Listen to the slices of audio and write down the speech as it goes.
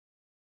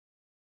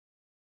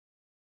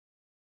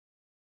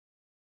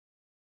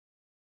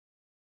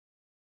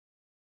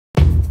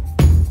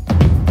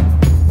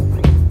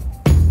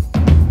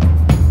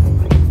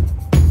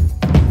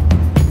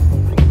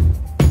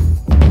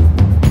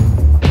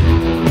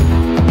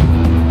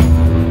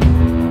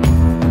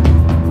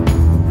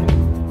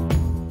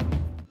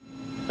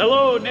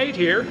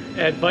here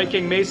at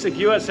Viking Masek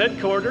US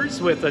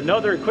headquarters with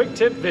another quick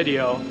tip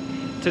video.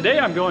 Today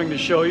I'm going to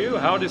show you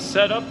how to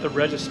set up the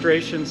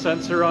registration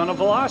sensor on a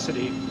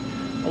Velocity.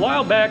 A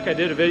while back I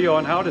did a video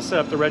on how to set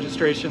up the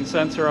registration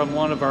sensor on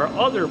one of our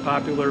other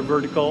popular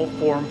vertical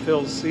form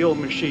fill seal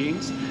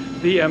machines,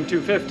 the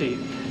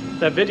M250.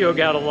 That video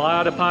got a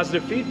lot of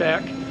positive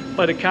feedback,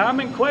 but a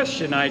common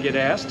question I get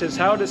asked is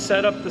how to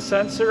set up the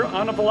sensor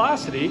on a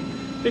Velocity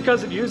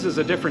because it uses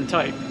a different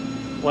type.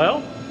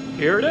 Well,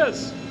 here it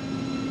is.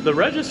 The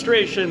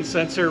registration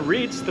sensor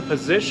reads the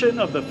position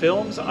of the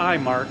film's eye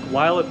mark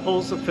while it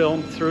pulls the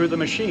film through the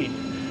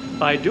machine.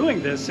 By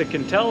doing this, it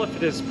can tell if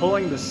it is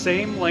pulling the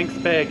same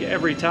length bag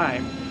every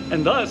time,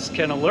 and thus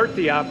can alert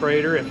the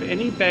operator if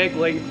any bag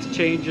length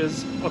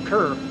changes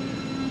occur.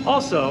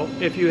 Also,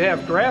 if you have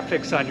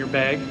graphics on your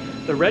bag,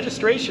 the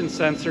registration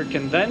sensor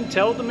can then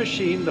tell the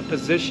machine the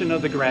position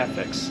of the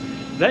graphics.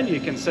 Then you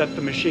can set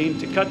the machine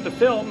to cut the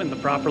film in the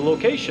proper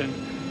location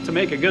to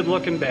make a good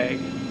looking bag.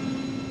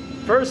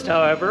 First,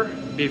 however,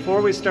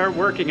 before we start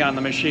working on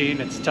the machine,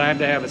 it's time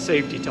to have a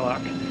safety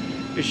talk.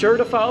 Be sure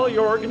to follow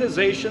your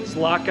organization's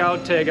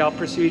lockout, tagout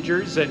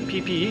procedures and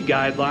PPE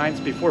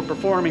guidelines before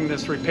performing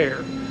this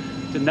repair.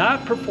 Do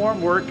not perform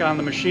work on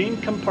the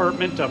machine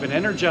compartment of an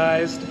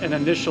energized and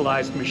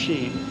initialized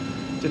machine.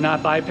 Do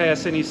not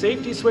bypass any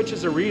safety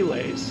switches or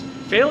relays.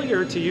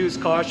 Failure to use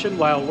caution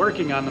while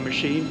working on the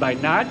machine by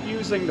not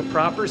using the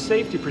proper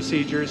safety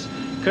procedures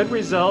could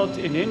result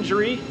in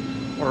injury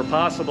or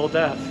possible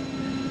death.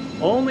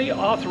 Only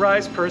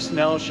authorized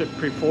personnel should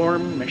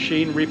perform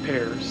machine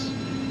repairs.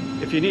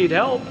 If you need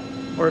help,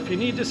 or if you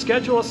need to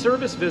schedule a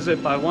service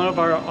visit by one of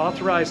our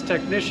authorized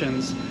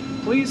technicians,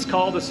 please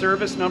call the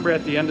service number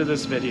at the end of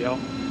this video.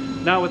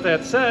 Now with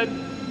that said,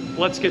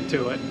 let's get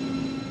to it.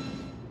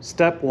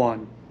 Step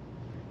 1.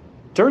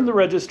 Turn the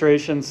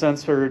registration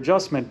sensor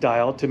adjustment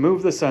dial to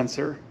move the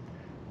sensor.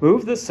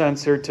 Move the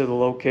sensor to the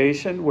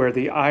location where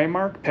the eye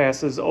mark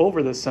passes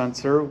over the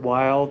sensor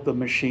while the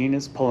machine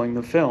is pulling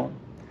the film.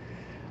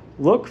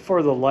 Look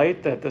for the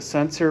light that the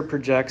sensor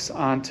projects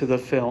onto the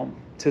film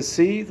to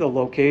see the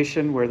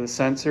location where the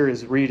sensor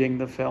is reading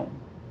the film.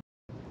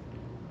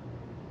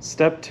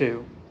 Step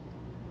 2.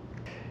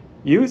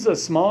 Use a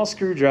small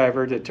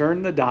screwdriver to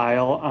turn the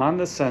dial on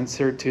the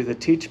sensor to the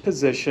teach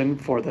position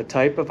for the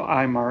type of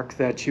eye mark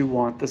that you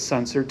want the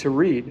sensor to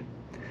read.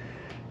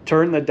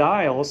 Turn the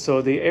dial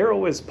so the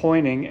arrow is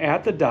pointing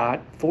at the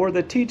dot for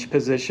the teach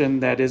position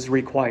that is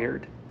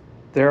required.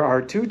 There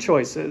are two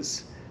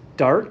choices,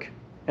 dark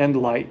and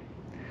light.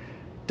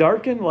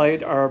 Dark and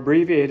light are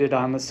abbreviated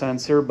on the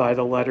sensor by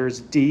the letters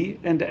D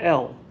and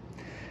L.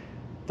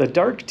 The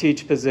dark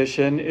teach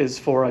position is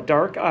for a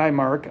dark eye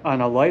mark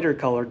on a lighter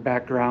colored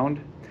background.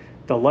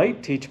 The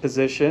light teach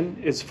position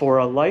is for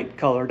a light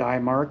colored eye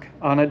mark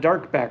on a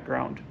dark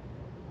background.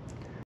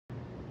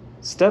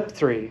 Step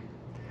 3.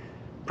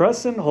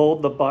 Press and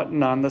hold the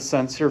button on the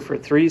sensor for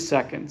 3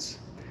 seconds.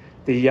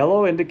 The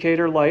yellow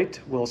indicator light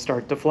will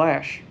start to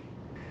flash.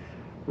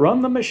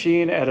 Run the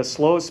machine at a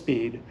slow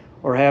speed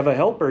or have a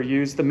helper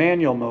use the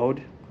manual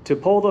mode to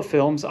pull the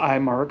film's eye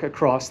mark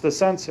across the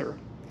sensor.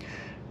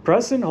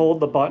 Press and hold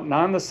the button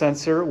on the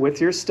sensor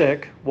with your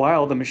stick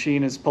while the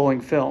machine is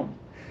pulling film.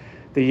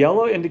 The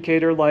yellow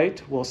indicator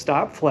light will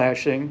stop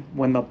flashing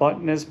when the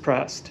button is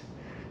pressed.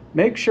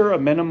 Make sure a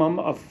minimum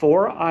of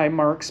 4 eye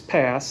marks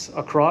pass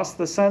across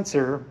the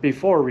sensor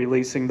before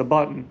releasing the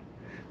button.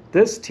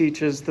 This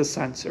teaches the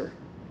sensor.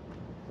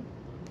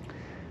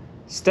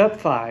 Step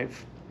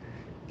 5.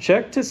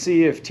 Check to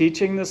see if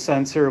teaching the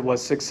sensor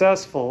was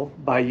successful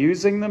by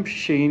using the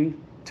machine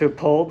to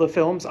pull the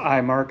film's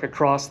eye mark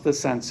across the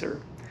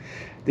sensor.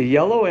 The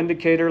yellow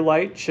indicator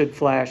light should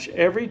flash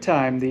every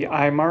time the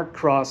eye mark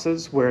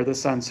crosses where the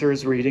sensor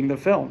is reading the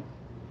film.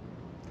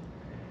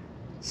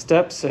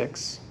 Step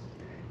 6.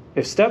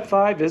 If Step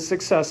 5 is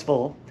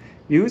successful,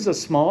 use a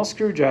small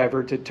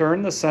screwdriver to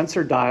turn the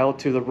sensor dial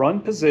to the run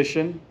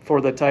position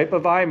for the type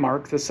of eye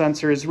mark the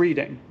sensor is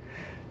reading.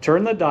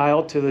 Turn the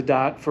dial to the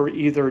dot for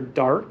either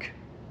dark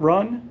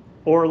run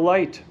or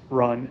light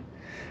run,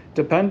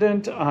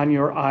 dependent on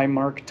your eye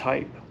mark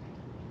type.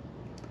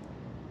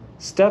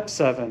 Step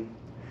 7.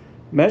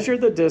 Measure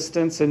the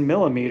distance in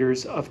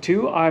millimeters of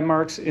 2 eye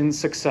marks in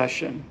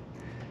succession.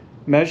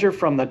 Measure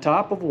from the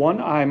top of one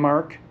eye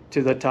mark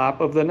to the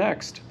top of the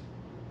next.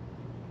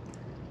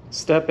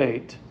 Step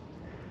 8.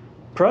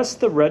 Press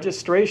the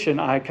registration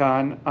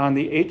icon on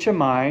the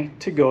HMI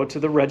to go to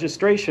the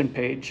registration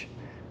page.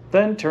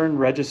 Then turn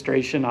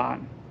registration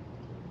on.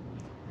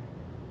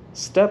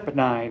 Step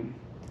 9.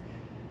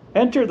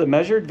 Enter the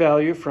measured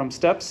value from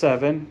Step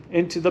 7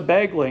 into the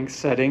bag length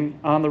setting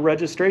on the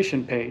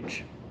registration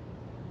page.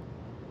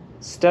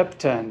 Step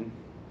 10.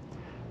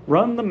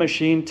 Run the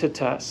machine to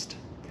test.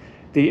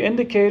 The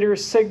indicator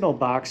signal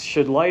box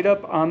should light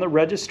up on the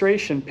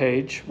registration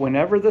page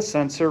whenever the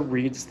sensor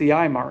reads the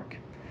eye mark.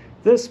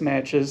 This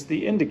matches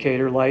the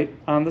indicator light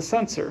on the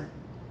sensor.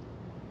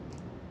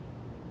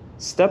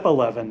 Step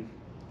 11.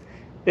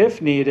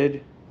 If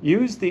needed,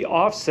 use the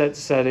offset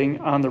setting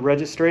on the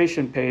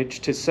registration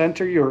page to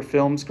center your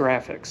film's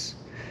graphics.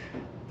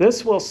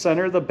 This will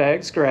center the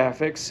bag's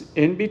graphics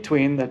in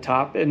between the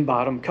top and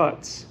bottom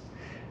cuts.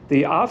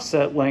 The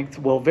offset length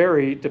will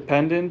vary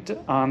dependent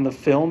on the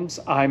film's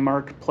eye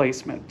mark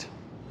placement.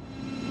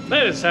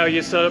 That is how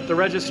you set up the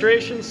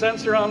registration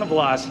sensor on the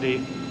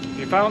Velocity. If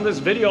you found this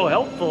video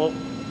helpful,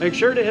 make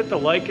sure to hit the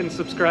like and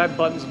subscribe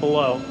buttons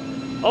below.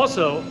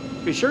 Also,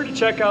 be sure to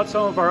check out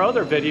some of our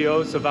other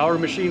videos of our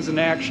machines in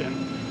action.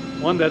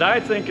 One that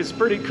I think is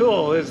pretty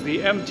cool is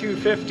the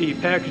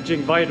M250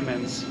 packaging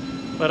vitamins,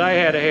 but I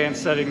had a hand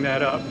setting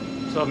that up,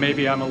 so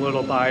maybe I'm a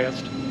little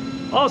biased.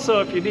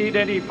 Also, if you need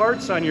any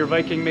parts on your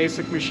Viking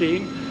Masek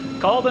machine,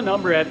 call the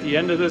number at the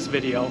end of this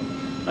video.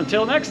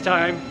 Until next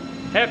time,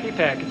 happy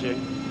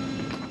packaging.